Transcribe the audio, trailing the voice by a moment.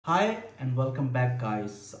Hi and welcome back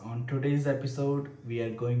guys. On today's episode we are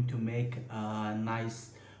going to make a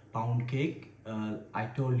nice pound cake. I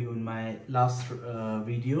told you in my last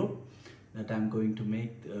video that I'm going to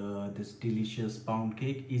make this delicious pound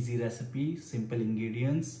cake. Easy recipe, simple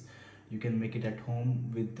ingredients. You can make it at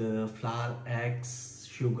home with flour, eggs,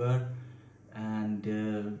 sugar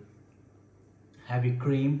and heavy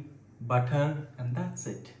cream, butter, and that's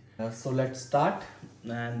it. So let's start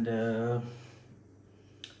and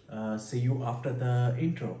see you after the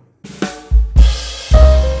intro.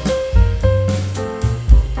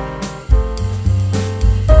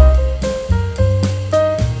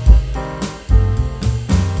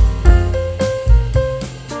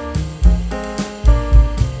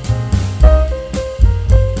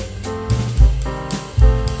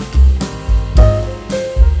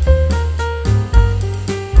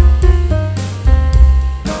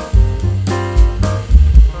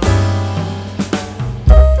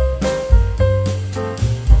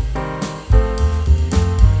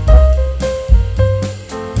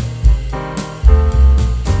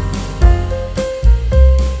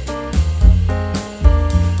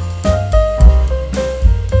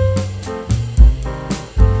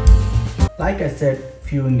 Like I said,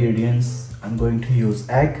 few ingredients. I'm going to use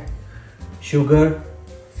egg, sugar,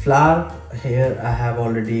 flour. Here I have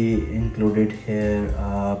already included here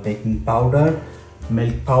baking powder,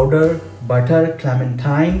 milk powder, butter,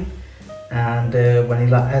 clementine, and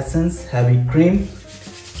vanilla essence, heavy cream.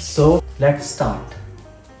 So let's start.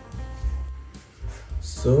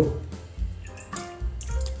 So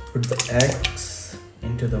put the eggs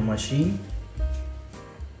into the machine.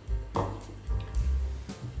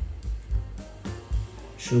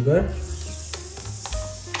 Sugar,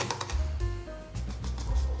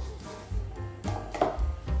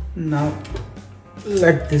 now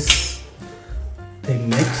let this thing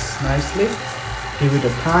mix nicely. Give it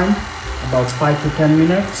a time, about 5 to 10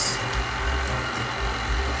 minutes.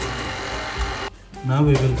 Now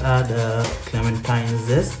we will add a clementine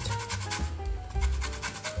zest.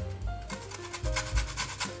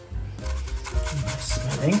 Nice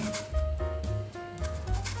smelling.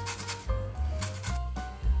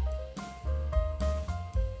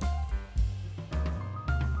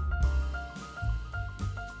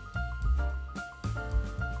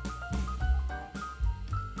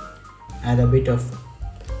 Add a bit of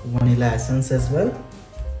vanilla essence as well.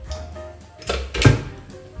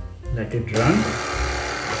 Let it run.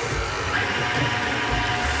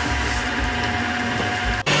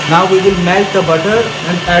 Now we will melt the butter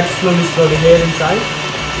and add slowly here inside.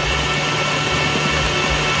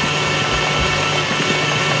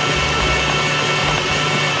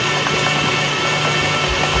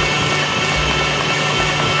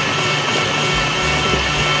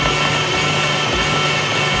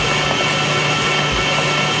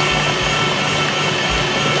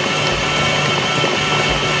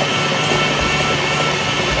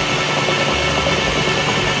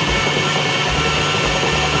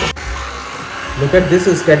 Look at this,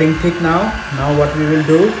 is getting thick now. Now what we will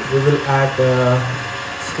do, we will add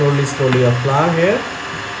slowly a flour here.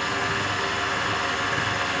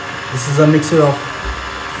 This is a mixture of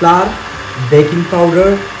flour, baking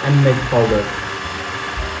powder and milk powder.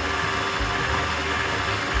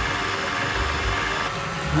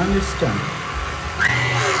 And it's done.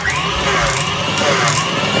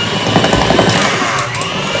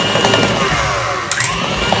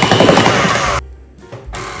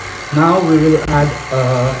 Now we will add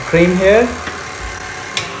cream here.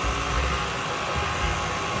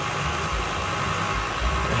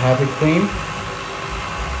 Heavy cream.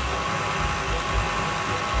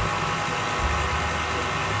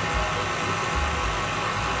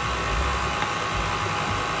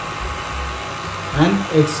 And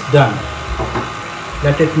it's done.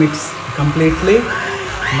 Let it mix completely,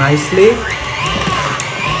 nicely.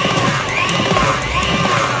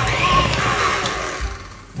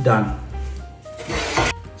 Done.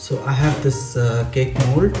 So I have this cake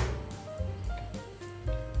mold.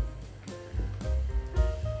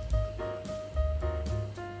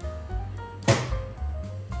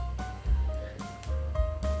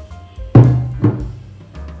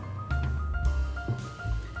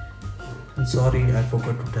 I'm sorry, I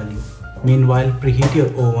forgot to tell you. Meanwhile, preheat your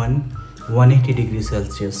oven 180 degrees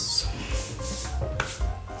Celsius.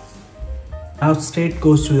 Now straight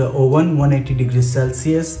goes to the oven 180 degrees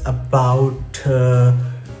Celsius, about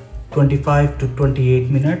 25 to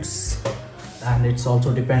 28 minutes, and it's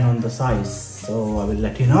also depend on the size. So I will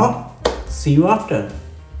let you know. See you after.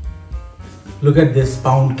 Look at this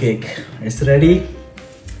pound cake. It's ready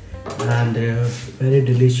and very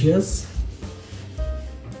delicious.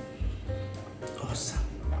 Awesome.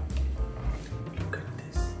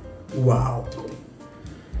 Wow.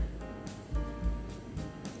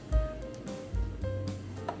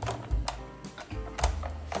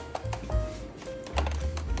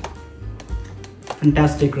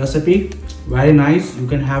 Fantastic recipe, very nice. You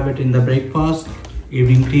can have it in the breakfast,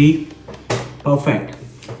 evening tea, perfect.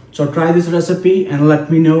 So try this recipe and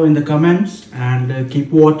let me know in the comments, and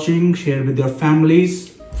keep watching, share with your families,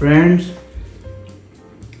 friends,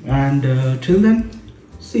 and till then,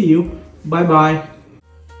 see you, bye bye.